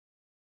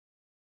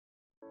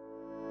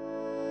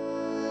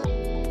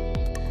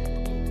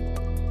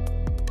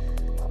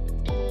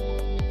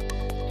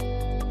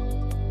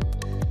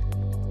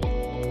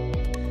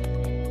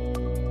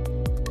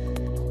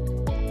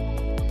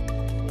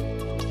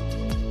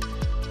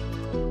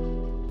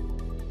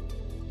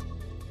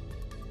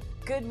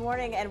Good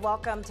morning and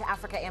welcome to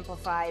Africa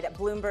Amplified,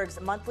 Bloomberg's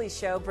monthly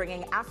show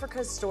bringing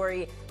Africa's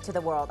story to the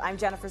world. I'm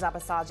Jennifer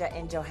Zabasaja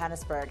in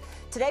Johannesburg.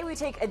 Today we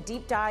take a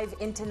deep dive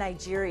into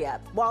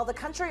Nigeria. While the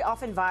country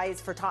often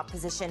vies for top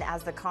position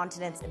as the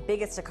continent's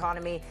biggest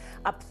economy,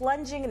 a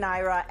plunging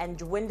naira and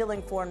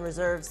dwindling foreign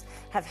reserves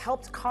have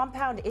helped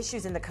compound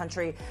issues in the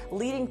country,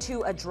 leading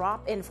to a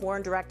drop in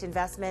foreign direct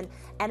investment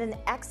and an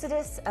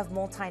exodus of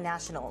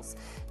multinationals.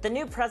 The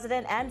new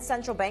president and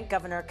central bank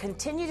governor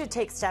continue to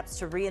take steps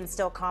to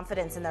reinstill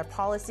confidence in their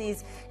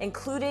policies,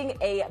 including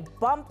a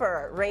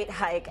bumper rate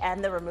hike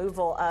and the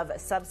removal of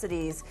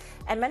subsidies.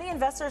 And many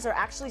investors are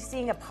actually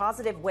seeing a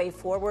positive way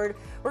forward.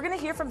 We're going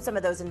to hear from some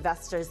of those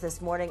investors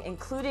this morning,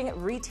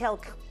 including retail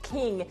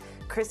king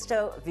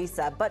Christo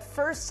Visa. But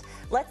first,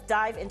 let's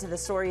dive into the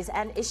stories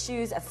and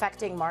issues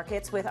affecting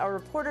markets with our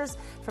reporters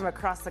from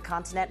across the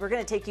continent. We're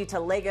going to take you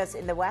to Lagos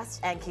in the west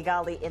and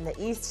Kigali in the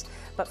east.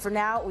 But for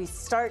now, we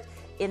start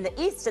in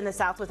the east and the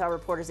south with our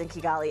reporters in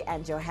Kigali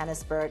and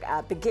Johannesburg,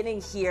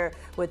 beginning here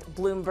with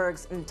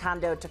Bloomberg's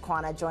Ntando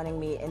Takwana joining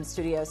me in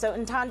studio. So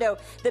Ntando,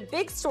 the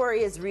big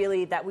story is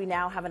really that we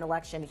now have an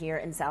election here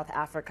in South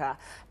Africa.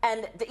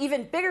 And the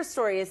even bigger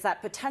story is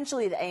that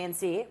potentially the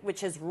ANC,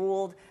 which has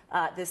ruled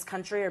this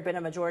country or been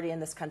a majority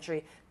in this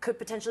country, could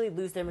potentially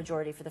lose their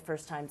majority for the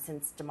first time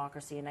since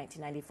democracy in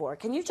 1994.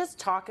 Can you just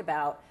talk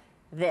about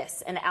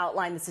this and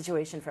outline the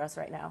situation for us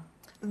right now?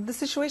 The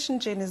situation,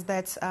 Jen, is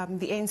that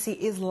the ANC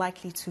is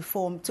likely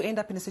to end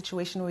up in a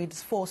situation where it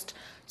is forced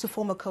to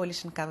form a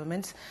coalition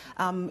government.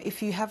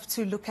 If you have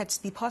to look at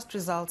the past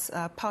results,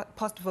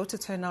 past voter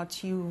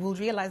turnout, you will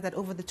realize that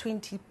over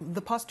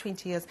the past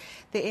 20 years,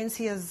 the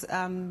ANC has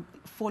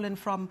fallen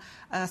from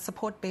a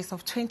support base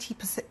of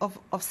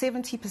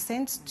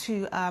 70%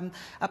 to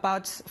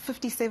about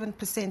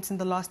 57% in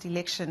the last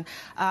election.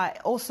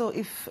 Also,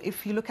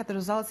 if you look at the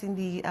results in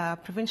the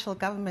provincial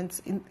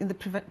government, in the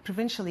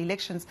provincial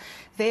elections,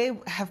 they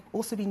have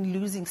also been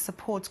losing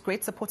support,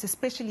 great support,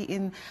 especially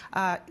in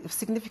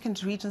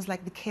significant regions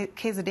like the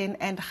KZN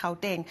and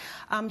Gauteng.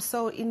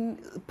 So in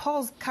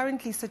polls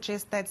currently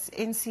suggest that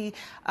NC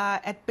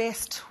at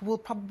best will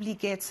probably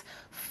get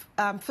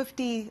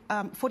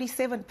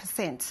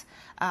 47%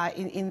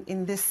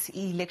 in this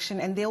election,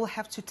 and they will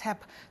have to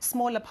tap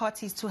smaller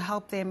parties to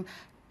help them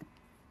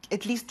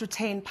at least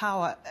retain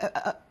power.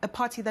 A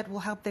party that will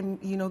help them,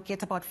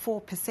 get about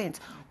 4%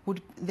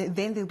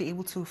 then they'll be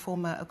able to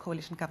form a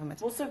coalition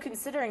government. Well, so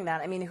considering that,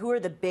 I mean, who are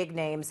the big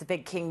names, the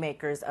big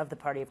kingmakers of the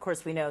party? Of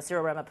course, we know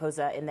Cyril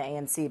Ramaphosa in the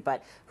ANC,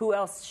 but who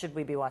else should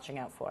we be watching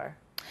out for?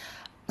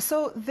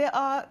 So there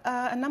are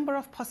a number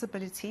of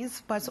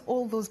possibilities, but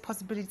all those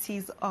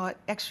possibilities are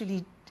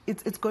actually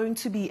it's going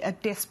to be a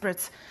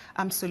desperate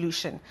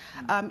solution.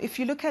 If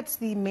you look at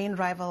the main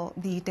rival,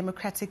 the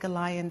Democratic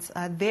Alliance,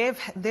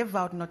 they've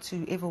vowed not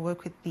to ever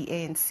work with the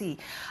ANC.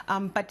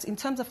 But in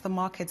terms of the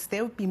markets,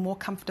 they would be more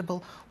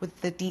comfortable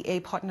with the DA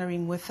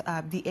partnering with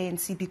the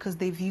ANC because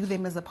they view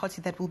them as a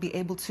party that will be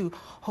able to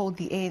hold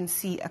the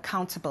ANC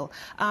accountable.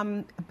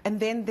 And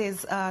then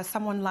there's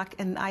someone like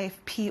an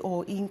IFP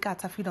or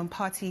Inkatha Freedom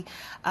Party,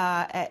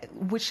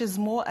 which is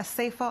more a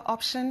safer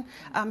option,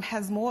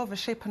 has more of a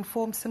shape and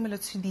form similar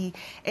to the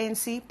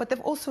ANC, but they've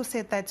also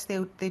said that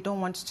they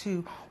don't want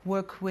to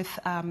work with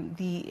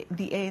the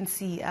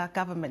ANC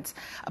government.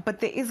 But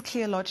there is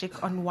clear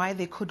logic on why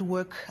they could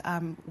work,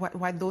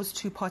 why those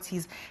two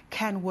parties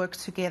can work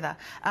together.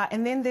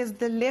 And then there's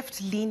the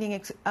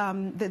left-leaning,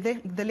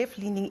 the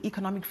left-leaning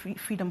economic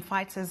freedom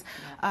fighters,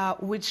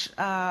 which.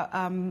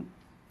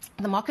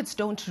 The markets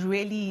don't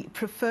really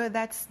prefer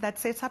that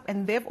setup,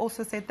 and they've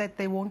also said that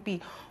they won't be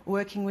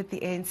working with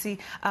the ANC.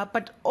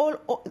 But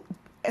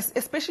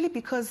especially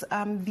because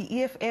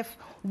the EFF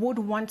would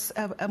want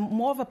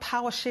more of a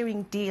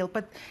power-sharing deal,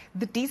 but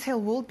the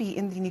detail will be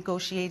in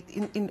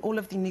in all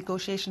of the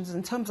negotiations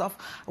in terms of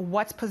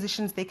what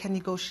positions they can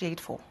negotiate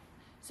for.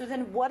 So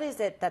then what is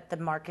it that the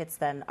markets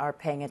then are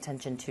paying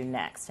attention to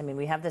next? I mean,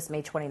 we have this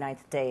May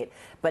 29th date,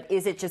 but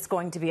is it just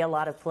going to be a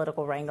lot of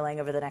political wrangling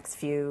over the next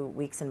few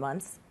weeks and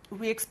months?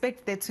 We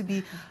expect there to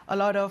be a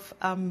lot of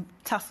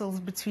tussles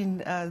between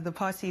the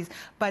parties.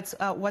 But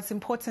what's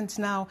important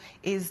now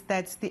is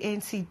that the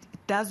ANC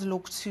does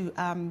look to,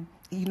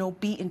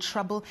 be in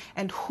trouble,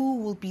 and who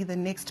will be the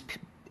next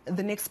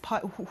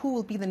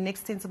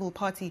sensible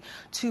party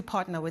to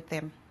partner with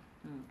them.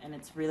 And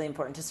it's really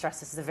important to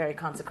stress this is a very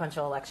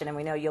consequential election, and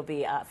we know you'll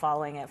be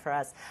following it for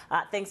us.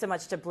 Thanks so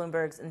much to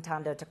Bloomberg's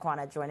Ntando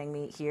Takwana joining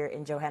me here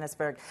in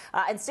Johannesburg.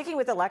 And sticking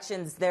with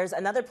elections, there's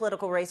another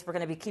political race we're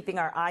going to be keeping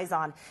our eyes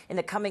on in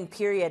the coming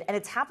period, and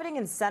it's happening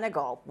in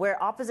Senegal,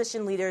 where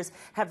opposition leaders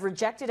have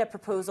rejected a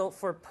proposal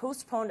for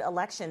postponed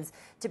elections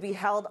to be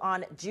held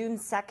on June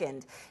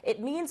 2nd. It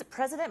means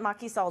President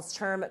Macky Sall's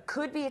term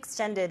could be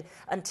extended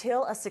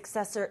until a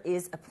successor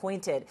is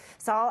appointed.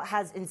 Sall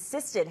has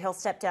insisted he'll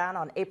step down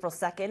on April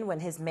 2nd, when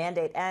his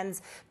mandate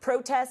ends.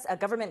 Protests, a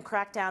government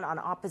crackdown on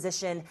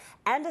opposition,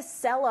 and a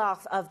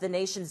sell-off of the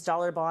nation's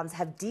dollar bonds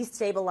have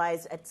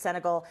destabilized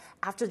Senegal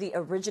after the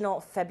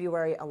original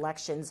February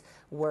elections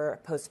were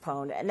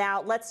postponed.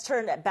 Now, let's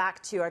turn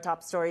back to our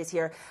top stories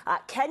here.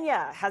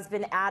 Kenya has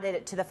been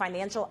added to the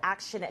Financial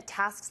Action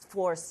Task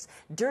Force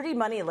dirty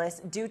money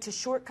list due to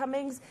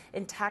shortcomings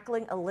in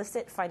tackling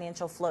illicit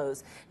financial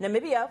flows.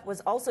 Namibia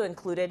was also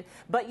included,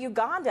 but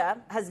Uganda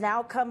has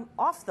now come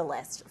off the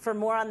list. For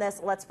more on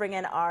this, let's bring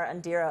in our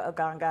Ndira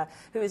Oganga,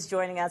 who is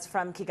joining us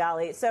from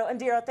Kigali. So,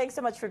 Ndira, thanks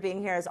so much for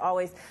being here, as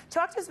always.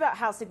 Talk to us about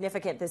how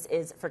significant this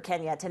is for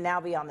Kenya to now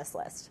be on this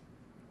list.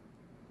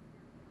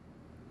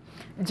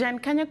 Jen,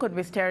 Kenya could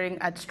be staring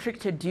at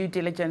stricter due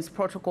diligence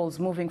protocols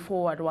moving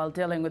forward while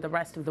dealing with the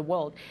rest of the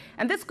world.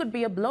 And this could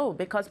be a blow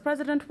because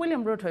President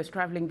William Ruto is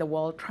traveling the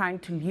world trying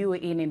to lure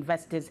in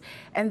investors.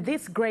 And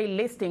this grey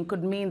listing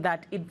could mean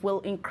that it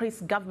will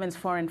increase government's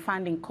foreign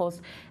funding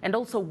costs and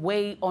also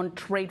weigh on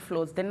trade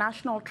flows. The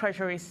National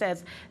Treasury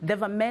says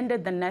they've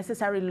amended the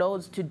necessary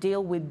laws to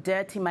deal with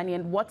dirty money,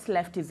 and what's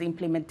left is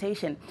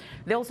implementation.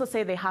 They also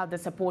say they have the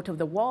support of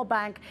the World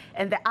Bank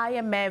and the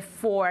IMF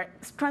for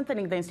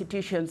strengthening the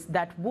institutions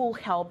that will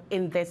help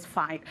in this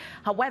fight.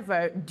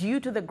 However, due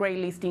to the grey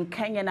listing,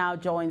 Kenya now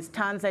joins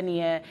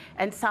Tanzania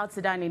and South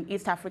Sudan in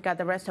East Africa,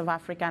 the rest of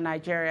Africa,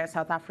 Nigeria,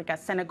 South Africa,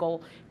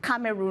 Senegal,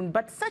 Cameroon,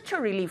 but such a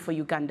relief for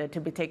Uganda to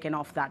be taken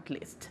off that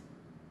list.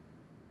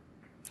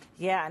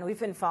 Yeah, and we've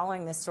been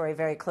following this story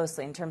very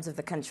closely in terms of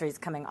the countries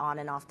coming on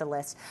and off the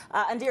list.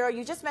 Ndira,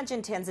 you just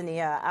mentioned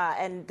Tanzania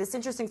and this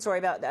interesting story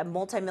about a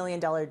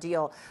multi-million-dollar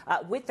deal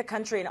with the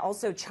country and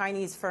also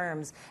Chinese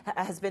firms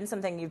has been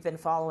something you've been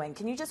following.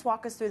 Can you just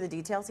walk us through the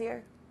details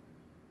here?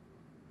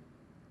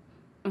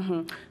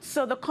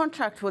 So the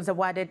contract was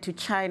awarded to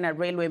China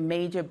Railway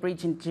Major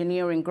Bridge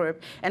Engineering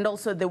Group and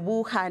also the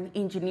Wuhan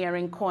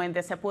Engineering Co. And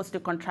they're supposed to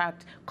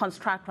construct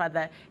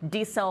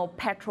diesel,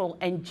 petrol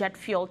and jet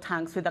fuel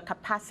tanks with a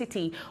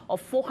capacity of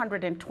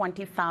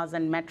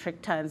 420,000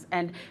 metric tons.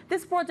 And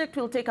this project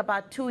will take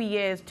about 2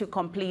 years to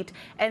complete,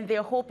 and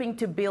they're hoping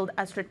to build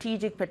a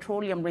strategic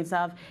petroleum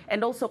reserve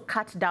and also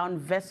cut down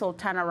vessel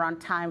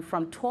turnaround time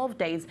from 12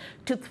 days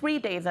to 3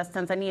 days as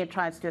Tanzania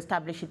tries to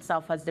establish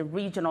itself as the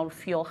regional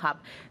fuel hub.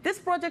 This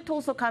project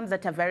also comes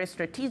at a very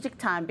strategic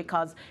time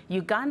because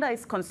Uganda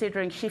is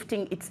considering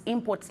shifting its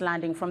imports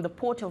landing from the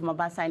port of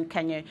Mombasa in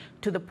Kenya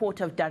to the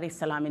port of Dar es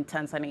Salaam in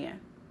Tanzania.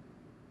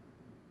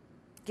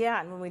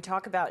 Yeah, and when we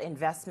talk about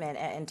investment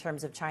in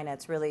terms of China,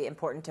 it's really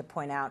important to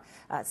point out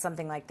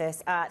something like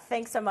this.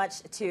 Thanks so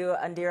much to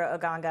Ndira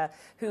Oganga,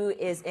 who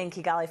is in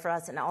Kigali for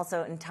us, and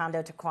also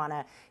Ntando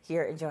Tukwana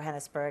here in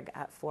Johannesburg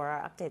for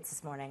our updates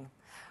this morning.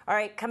 All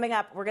right, coming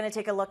up, we're going to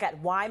take a look at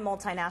why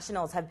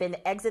multinationals have been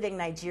exiting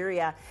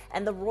Nigeria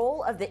and the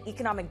role of the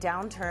economic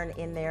downturn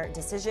in their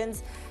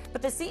decisions.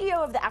 But the CEO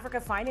of the Africa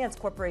Finance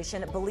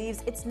Corporation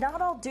believes it's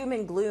not all doom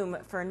and gloom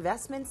for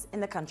investments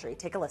in the country.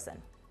 Take a listen.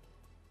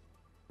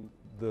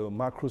 The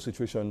macro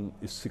situation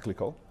is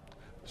cyclical,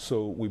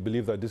 so we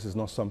believe that this is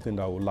not something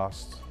that will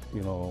last,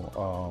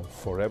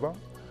 forever.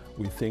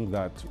 We think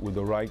that with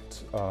the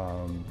right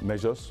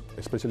measures,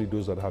 especially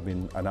those that have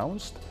been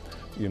announced,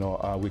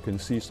 we can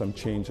see some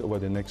change over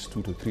the next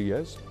 2 to 3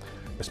 years,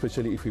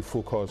 especially if we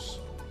focus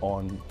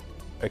on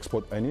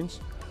export earnings,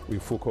 we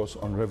focus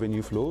on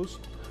revenue flows,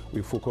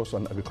 we focus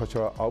on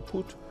agricultural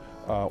output,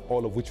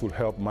 all of which will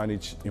help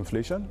manage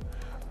inflation.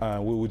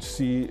 We would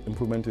see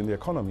improvement in the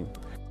economy.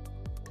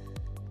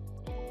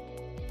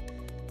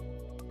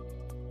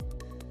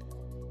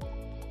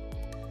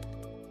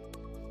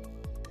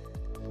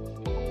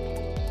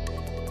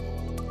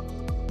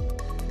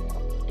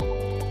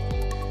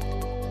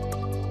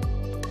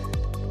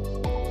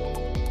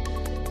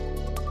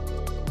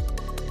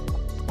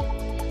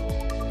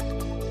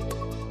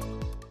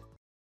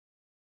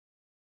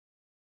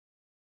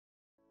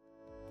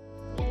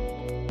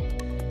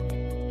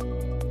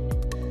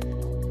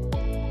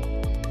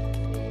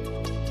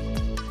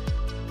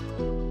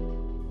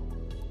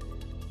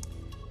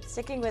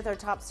 Sticking with our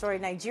top story,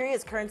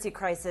 Nigeria's currency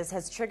crisis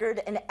has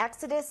triggered an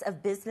exodus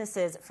of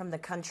businesses from the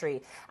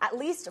country. At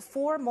least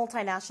 4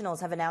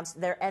 multinationals have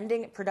announced they're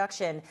ending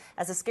production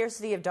as a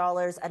scarcity of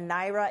dollars, a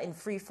naira in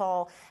free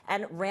fall,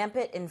 and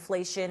rampant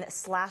inflation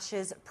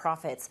slashes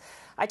profits.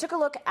 I took a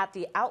look at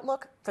the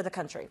outlook for the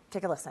country.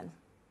 Take a listen.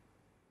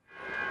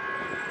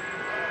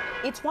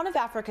 It's one of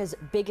Africa's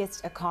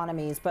biggest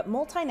economies, but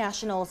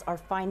multinationals are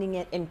finding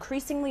it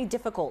increasingly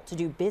difficult to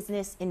do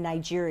business in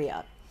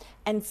Nigeria.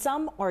 And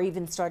some are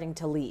even starting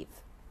to leave.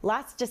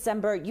 Last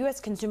December,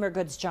 U.S. consumer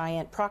goods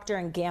giant Procter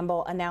 &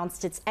 Gamble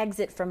announced its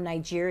exit from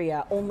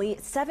Nigeria only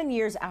 7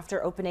 years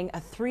after opening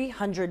a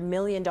 $300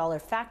 million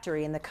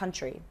factory in the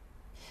country.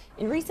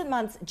 In recent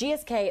months,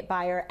 GSK,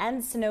 Bayer,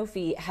 and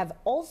Sanofi have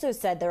also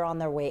said they're on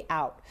their way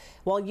out,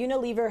 while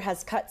Unilever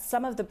has cut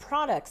some of the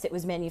products it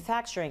was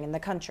manufacturing in the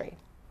country.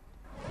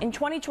 In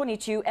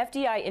 2022,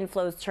 FDI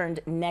inflows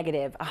turned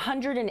negative.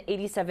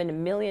 $187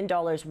 million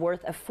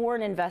worth of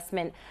foreign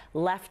investment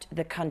left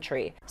the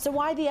country. So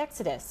why the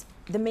exodus?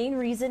 The main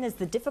reason is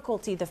the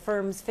difficulty the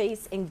firms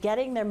face in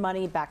getting their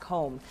money back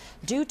home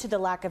due to the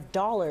lack of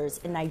dollars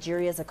in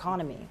Nigeria's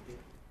economy.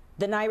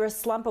 The Naira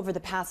slump over the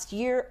past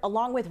year,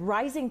 along with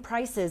rising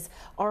prices,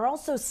 are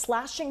also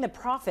slashing the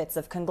profits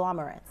of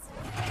conglomerates.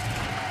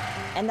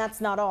 And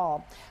that's not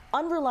all.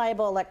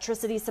 Unreliable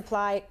electricity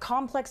supply,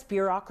 complex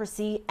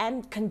bureaucracy,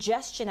 and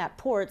congestion at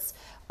ports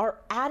are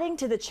adding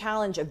to the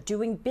challenge of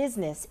doing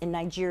business in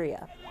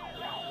Nigeria.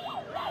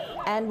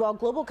 And while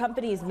global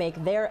companies make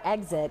their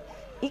exit,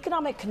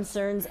 economic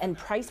concerns and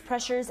price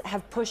pressures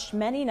have pushed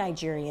many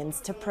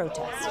Nigerians to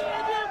protest.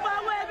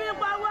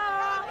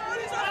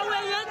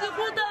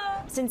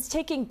 Since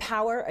taking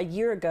power a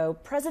year ago,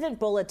 President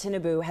Bola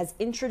Tinubu has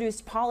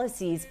introduced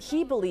policies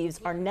he believes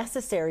are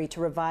necessary to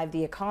revive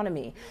the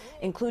economy,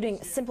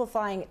 including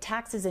simplifying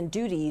taxes and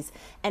duties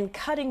and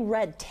cutting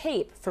red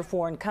tape for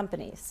foreign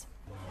companies.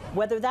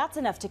 Whether that's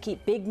enough to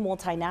keep big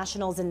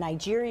multinationals in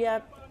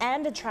Nigeria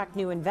and attract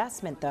new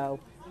investment, though,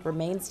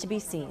 remains to be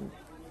seen.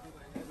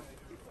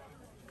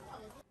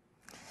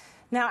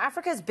 Now,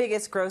 Africa's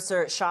biggest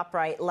grocer,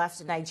 ShopRite,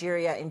 left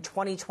Nigeria in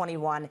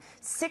 2021,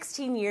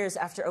 16 years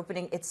after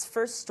opening its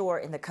first store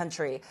in the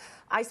country.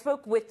 I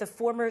spoke with the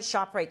former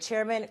ShopRite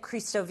chairman,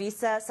 Christo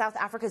Visa, South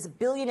Africa's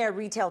billionaire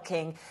retail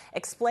king,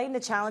 explained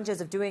the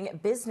challenges of doing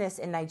business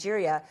in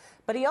Nigeria,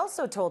 but he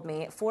also told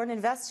me foreign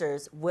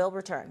investors will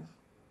return.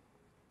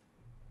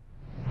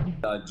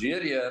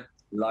 Nigeria,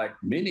 like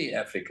many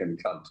African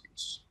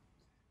countries,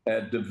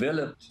 had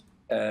developed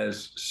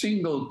as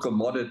single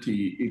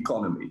commodity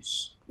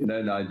economies. You know,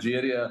 in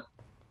Nigeria,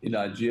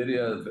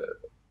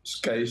 it's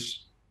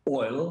case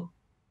oil.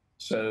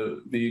 So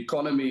the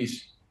economy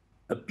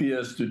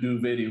appears to do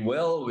very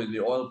well when the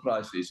oil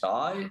price is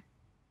high,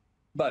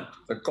 but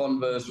the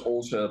converse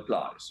also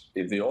applies.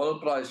 If the oil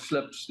price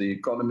slips, the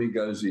economy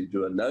goes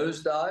into a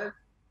nosedive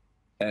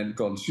and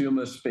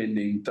consumer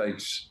spending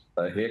takes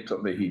a heck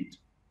of a hit.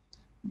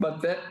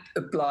 But that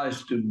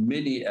applies to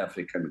many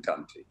African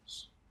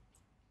countries.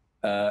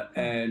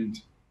 And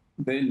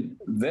then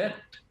that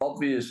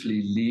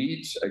obviously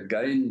leads,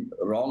 again,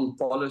 wrong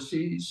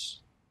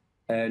policies,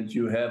 and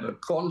you have a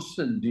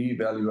constant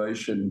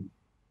devaluation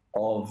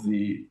of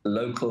the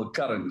local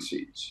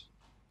currencies.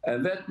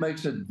 And that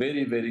makes it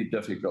very, very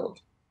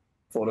difficult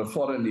for a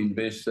foreign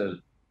investor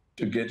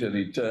to get a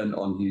return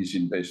on his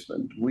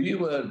investment. We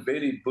were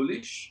very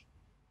bullish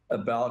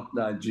about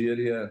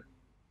Nigeria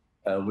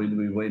when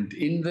we went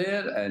in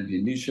there, and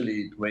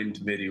initially it went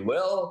very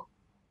well,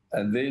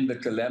 and then the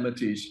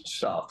calamities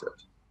started.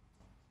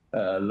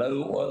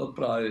 Low oil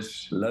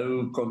price,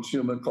 low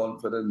consumer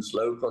confidence,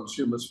 low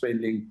consumer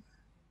spending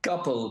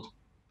coupled,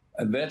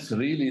 and that's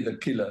really the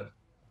killer,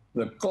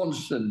 the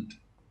constant,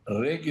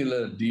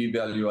 regular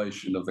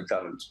devaluation of the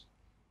currency,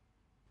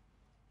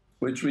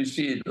 which we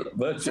see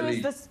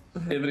virtually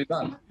every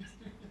month.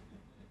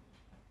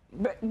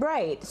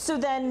 Right. So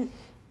then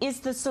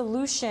is the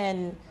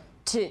solution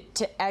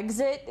to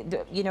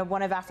exit,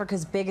 one of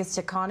Africa's biggest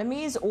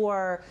economies?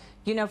 Or,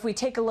 if we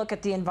take a look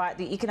at the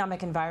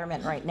economic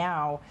environment right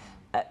now,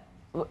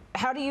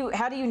 how do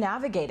you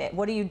navigate it?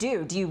 What do you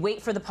do? Do you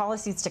wait for the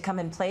policies to come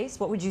in place?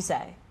 What would you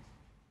say?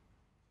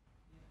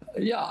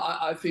 Yeah,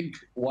 I think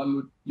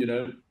one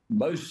would,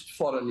 most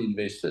foreign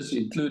investors,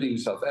 including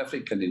South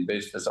African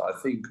investors, I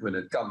think when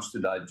it comes to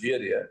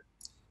Nigeria,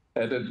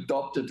 had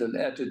adopted an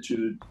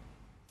attitude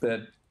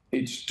that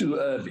it's too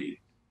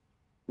early.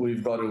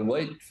 We've got to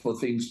wait for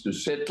things to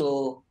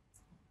settle,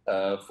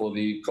 for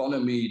the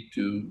economy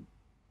to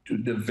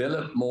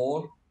develop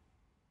more,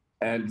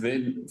 and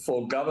then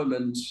for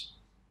governments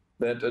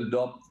that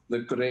adopt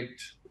the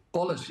correct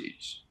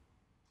policies.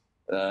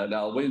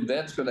 Now, when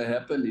that's going to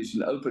happen is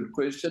an open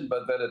question,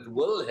 but that it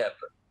will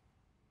happen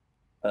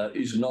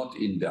is not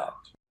in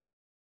doubt.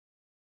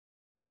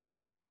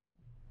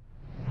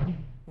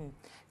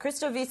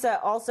 Christo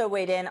Visa also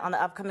weighed in on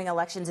the upcoming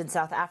elections in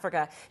South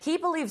Africa. He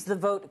believes the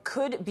vote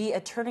could be a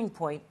turning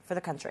point for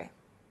the country.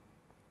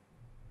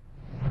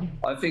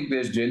 I think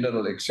there's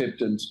general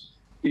acceptance,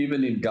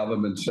 even in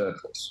government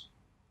circles,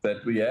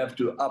 that we have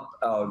to up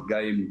our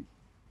game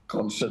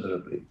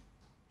considerably.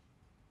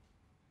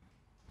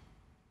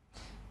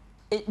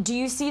 Do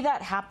you see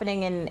that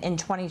happening in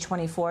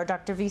 2024,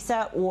 Dr.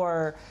 Visa,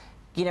 or,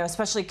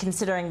 especially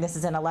considering this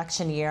is an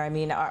election year? I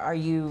mean, are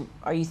you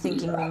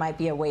thinking we might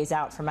be a ways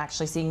out from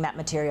actually seeing that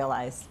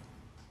materialize?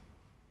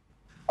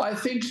 I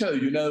think so.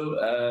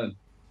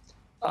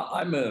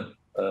 I'm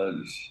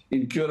an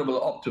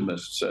incurable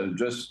optimist, so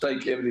just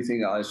take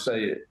everything I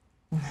say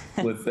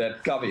with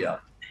that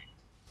caveat.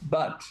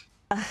 But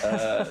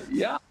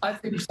yeah, I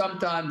think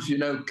sometimes,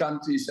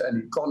 countries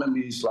and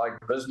economies like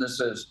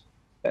businesses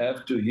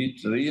have to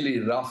hit really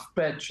rough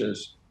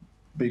patches,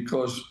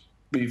 because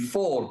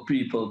before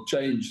people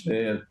change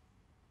their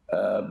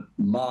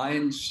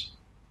minds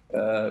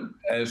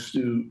as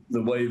to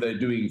the way they're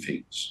doing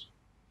things.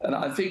 And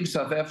I think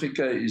South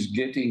Africa is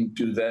getting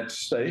to that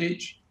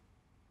stage.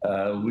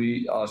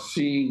 We are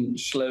seeing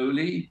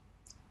slowly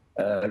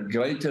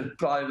greater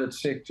private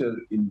sector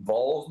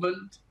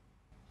involvement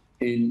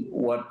in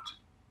what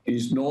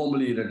is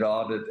normally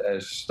regarded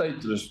as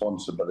state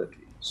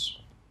responsibilities.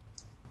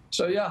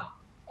 So yeah,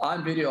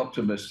 I'm very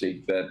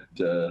optimistic that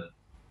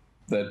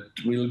that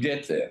we'll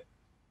get there.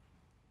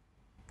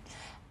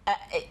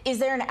 Is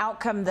there an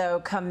outcome, though,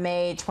 come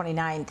May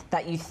 29th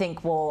that you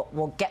think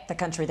will get the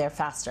country there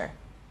faster?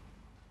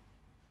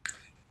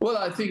 Well,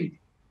 I think,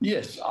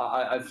 yes,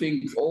 I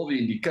think all the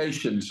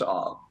indications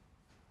are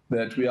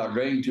that we are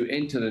going to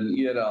enter an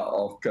era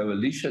of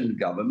coalition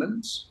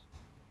governments.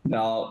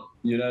 Now,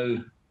 you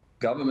know,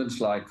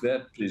 governments like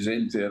that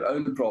present their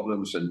own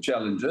problems and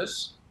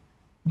challenges,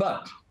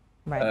 but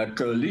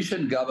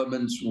coalition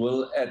governments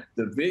will at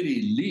the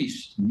very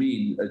least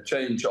mean a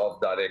change of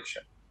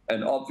direction.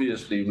 And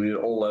obviously,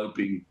 we're all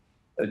hoping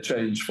a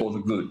change for the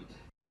good.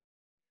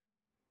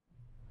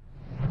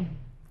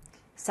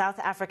 South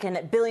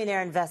African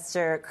billionaire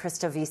investor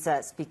Christo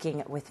Wiese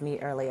speaking with me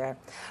earlier.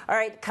 All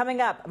right, coming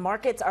up,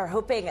 markets are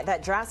hoping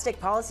that drastic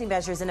policy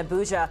measures in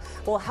Abuja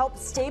will help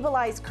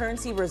stabilize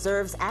currency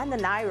reserves and the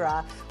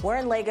Naira. We're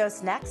in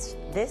Lagos next.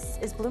 This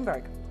is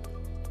Bloomberg.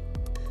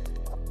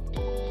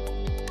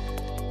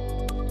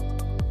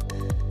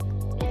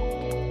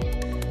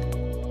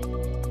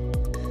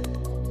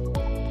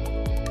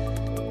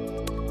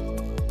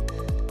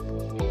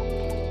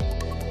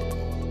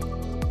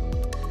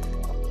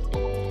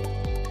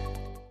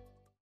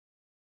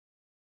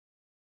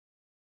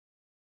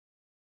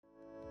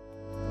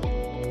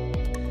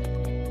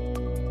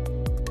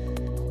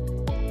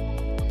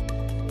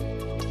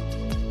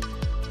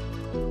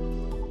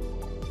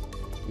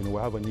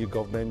 We have a new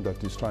government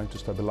that is trying to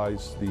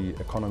stabilize the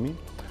economy,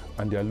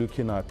 and they are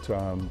looking at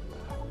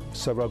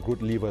several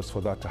good levers for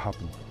that to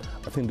happen.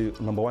 I think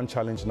the number one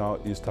challenge now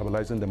is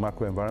stabilizing the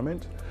macro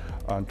environment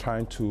and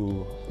trying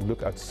to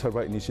look at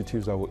several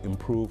initiatives that will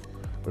improve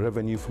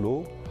revenue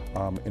flow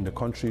in the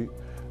country,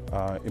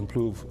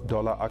 improve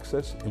dollar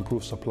access,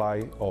 improve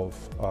supply of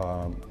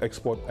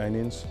export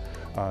earnings,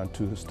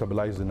 to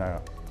stabilize the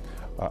Naira.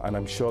 And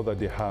I'm sure that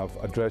they have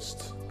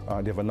addressed,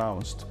 they've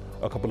announced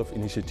a couple of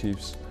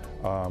initiatives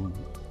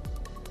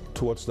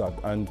towards that,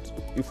 and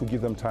if we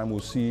give them time,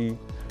 we'll see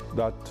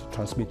that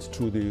transmit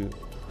to the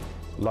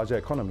larger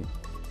economy.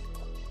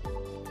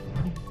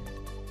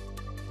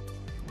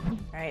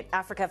 All right,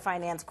 Africa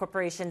Finance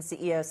Corporation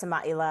CEO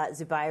Samaila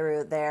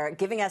Zubairu there,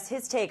 giving us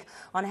his take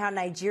on how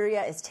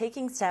Nigeria is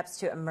taking steps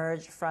to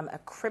emerge from a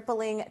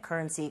crippling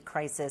currency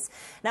crisis.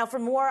 Now, for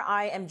more,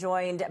 I am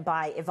joined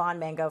by Yvonne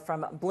Mango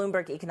from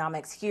Bloomberg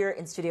Economics here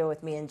in studio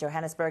with me in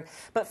Johannesburg.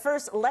 But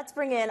first, let's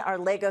bring in our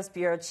Lagos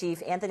Bureau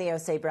Chief, Anthony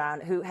Osei-Brown,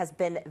 who has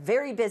been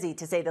very busy,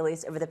 to say the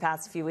least, over the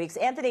past few weeks.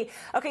 Anthony,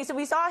 okay, so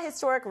we saw a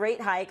historic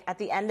rate hike at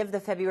the end of the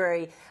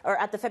February, or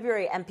at the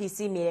February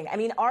MPC meeting. I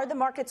mean, are the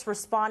markets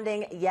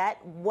responding yet?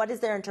 What is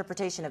their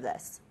interpretation of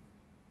this?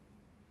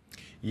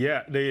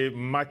 Yeah, the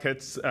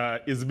markets,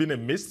 it's been a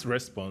mixed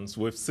response.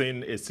 We've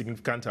seen a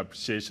significant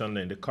appreciation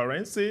in the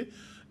currency,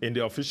 in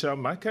the official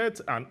market,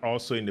 and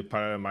also in the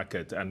parallel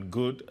market. And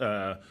good,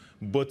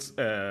 both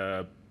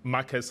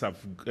markets have,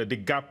 the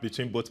gap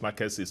between both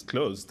markets is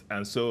closed.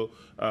 And so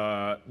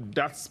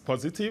that's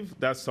positive.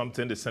 That's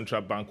something the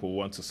central bank will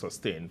want to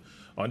sustain.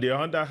 On the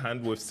other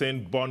hand, we've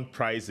seen bond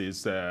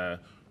prices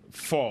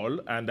fall,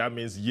 and that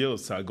means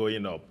yields are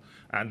going up.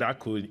 And that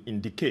could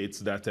indicate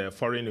that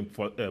foreign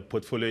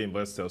portfolio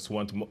investors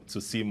want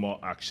to see more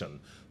action.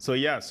 So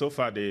yeah, so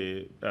far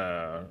the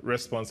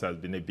response has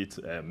been a bit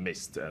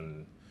mixed,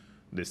 and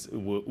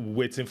we're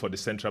waiting for the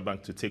central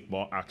bank to take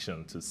more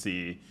action to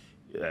see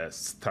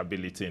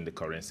stability in the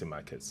currency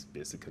markets,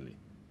 basically.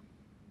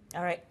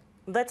 All right.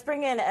 Let's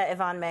bring in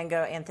Yvonne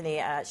Mango,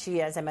 Anthony.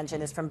 She, as I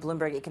mentioned, is from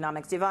Bloomberg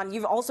Economics. Yvonne,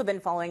 you've also been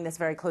following this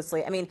very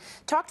closely. I mean,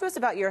 talk to us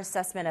about your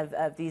assessment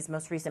of these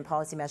most recent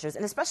policy measures,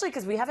 and especially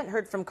because we haven't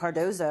heard from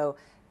Cardozo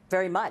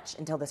very much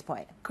until this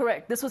point.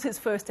 Correct. This was his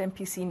first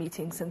MPC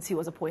meeting since he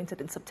was appointed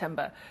in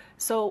September.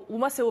 So we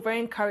must say we're very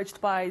encouraged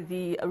by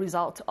the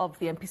result of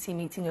the MPC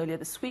meeting earlier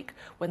this week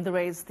when they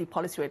raised the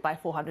policy rate by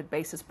 400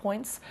 basis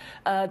points.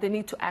 They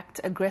need to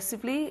act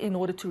aggressively in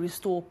order to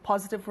restore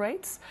positive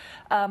rates.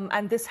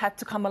 And this had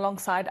to come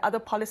alongside other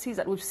policies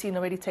that we've seen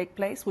already take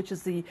place, which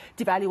is the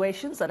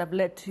devaluations that have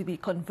led to the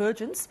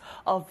convergence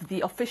of the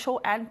official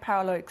and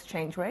parallel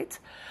exchange rate,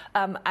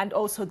 and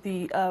also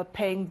the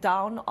paying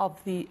down of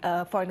the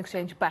foreign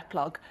exchange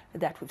backlog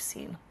that we've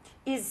seen.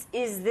 Is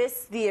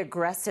this the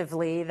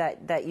aggressively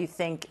that you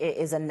think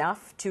is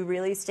enough to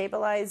really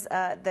stabilize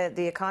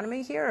the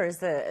economy here, or is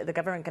the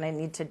government going to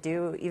need to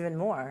do even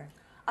more?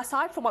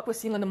 Aside from what we're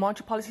seeing on the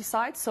monetary policy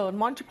side, so on the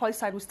monetary policy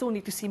side, we still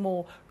need to see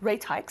more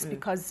rate hikes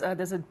because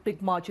there's a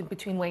big margin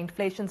between where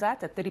inflation's at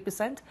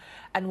 30%,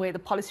 and where the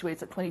policy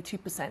rate's at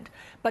 22%.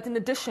 But in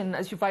addition,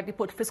 as you've rightly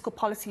put, fiscal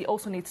policy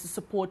also needs to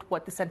support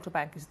what the central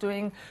bank is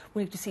doing.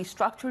 We need to see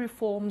structural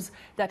reforms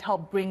that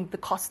help bring the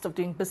cost of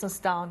doing business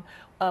down.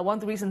 One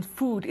of the reasons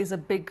food is a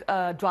big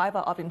driver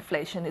of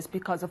inflation is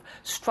because of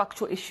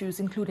structural issues,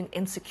 including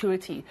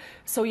insecurity.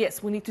 So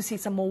yes, we need to see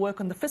some more work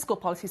on the fiscal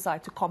policy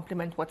side to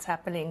complement what's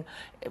happening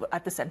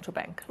at the central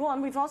bank. Well,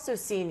 and we've also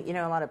seen,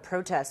 a lot of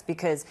protests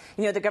because,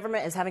 the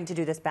government is having to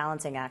do this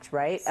balancing act,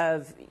 right,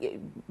 of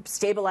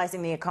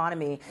stabilizing the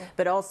economy,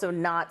 but also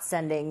not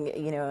sending,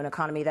 an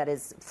economy that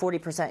is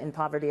 40% in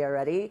poverty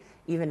already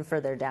even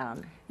further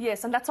down.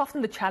 Yes, and that's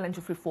often the challenge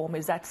of reform,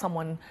 is that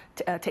someone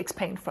takes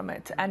pain from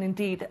it. And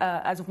indeed,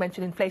 as we've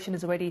mentioned, inflation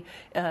is already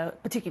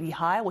particularly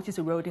high, which is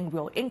eroding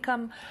real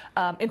income.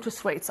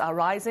 Interest rates are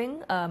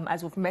rising,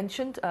 as we've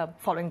mentioned.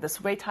 Following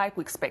this rate hike,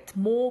 we expect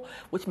more,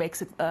 which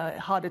makes it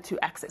harder to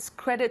access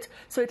credit.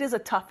 So it is a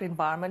tough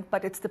environment,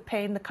 but it's the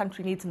pain the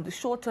country needs in the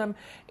short term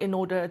in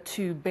order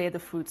to bear the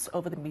fruits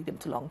over the medium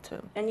to long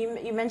term. And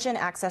you mentioned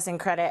accessing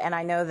credit, and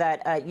I know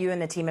that you and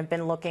the team have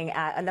been looking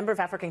at a number of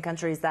African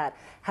countries that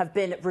have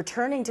been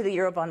returning to the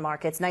Eurobond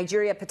markets,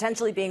 Nigeria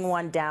potentially being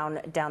one down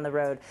the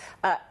road.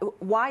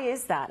 Why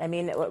is that? I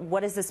mean,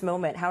 what is this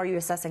moment? How are you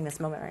assessing this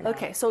moment right now?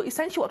 Okay, so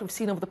essentially what we've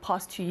seen over the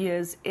past 2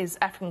 years is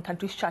African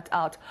countries shut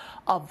out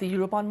of the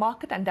Eurobond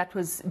market, and that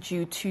was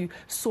due to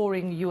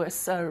soaring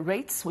US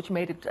rates, which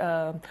made it,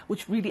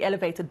 which really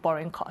elevated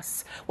borrowing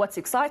costs. What's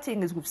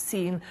exciting is we've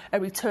seen a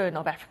return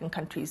of African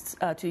countries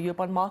to the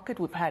Eurobond market.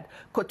 We've had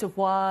Cote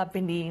d'Ivoire,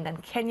 Benin,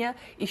 and Kenya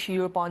issue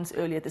Eurobonds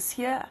earlier this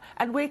year,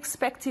 and we're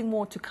expecting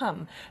more to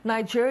come.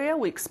 Nigeria,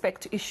 we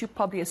expect to issue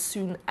probably as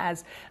soon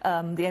as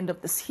the end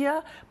of this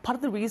year. Part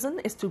of the reason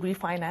is to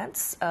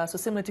refinance. So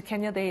similar to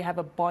Kenya, they have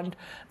a bond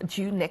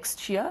due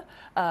next year.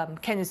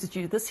 Kenya's is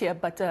due this year,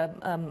 but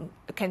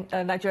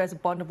Nigeria has a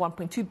bond of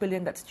 1.2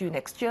 billion that's due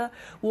next year.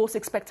 We also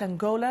expect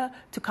Angola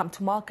to come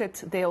to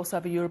market. They also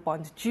have a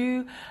Eurobond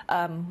due.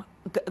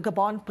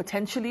 Gabon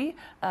potentially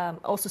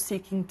also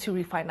seeking to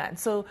refinance.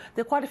 So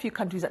there are quite a few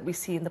countries that we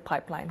see in the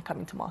pipeline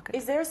coming to market.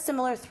 Is there a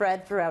similar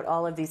thread throughout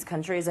all of these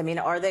countries? I mean,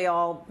 are they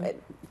all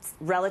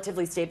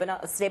relatively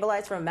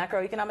stabilized from a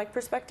macroeconomic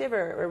perspective,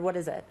 or what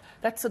is it?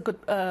 That's a good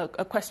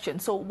question.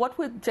 So what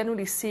we're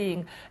generally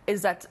seeing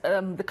is that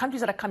the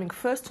countries that are coming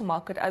first to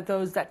market are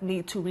those that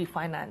need to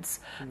refinance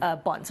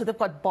bonds. So they've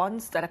got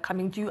bonds that are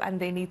coming due, and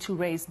they need to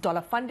raise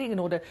dollar funding in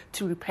order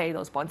to repay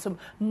those bonds. So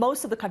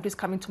most of the countries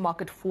coming to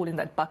market fall in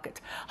that bucket.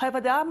 However,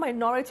 there are a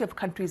minority of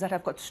countries that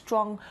have got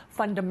strong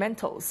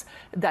fundamentals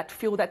that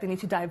feel that they need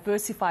to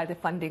diversify their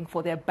funding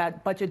for their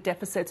budget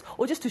deficits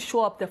or just to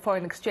shore up their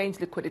foreign exchange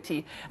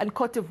liquidity. And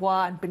Cote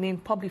d'Ivoire and Benin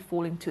probably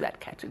fall into that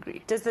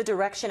category. Does the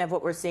direction of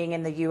what we're seeing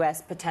in the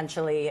U.S.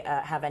 potentially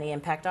have any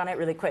impact on it?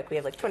 Really quick, we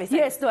have like 20 seconds.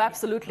 Yes, no,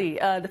 absolutely.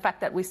 The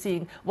fact that we're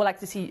like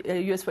to see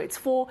U.S. rates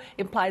fall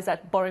implies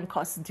that borrowing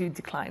costs do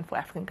decline for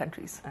African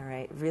countries. All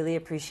right. Really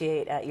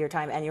appreciate your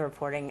time and your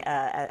reporting,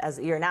 as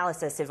your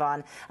analysis,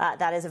 Yvonne.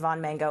 That is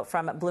Yvonne Mango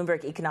from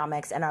Bloomberg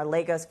Economics, and our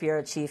Lagos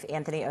Bureau Chief,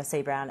 Anthony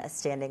Osei-Brown, is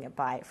standing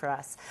by for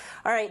us.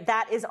 All right.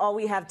 That is all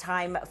we have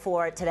time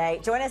for today.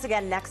 Join us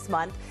again next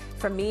month.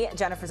 From me,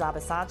 Jennifer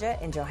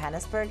Zabasaja in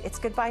Johannesburg, it's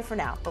goodbye for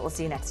now, but we'll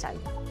see you next time.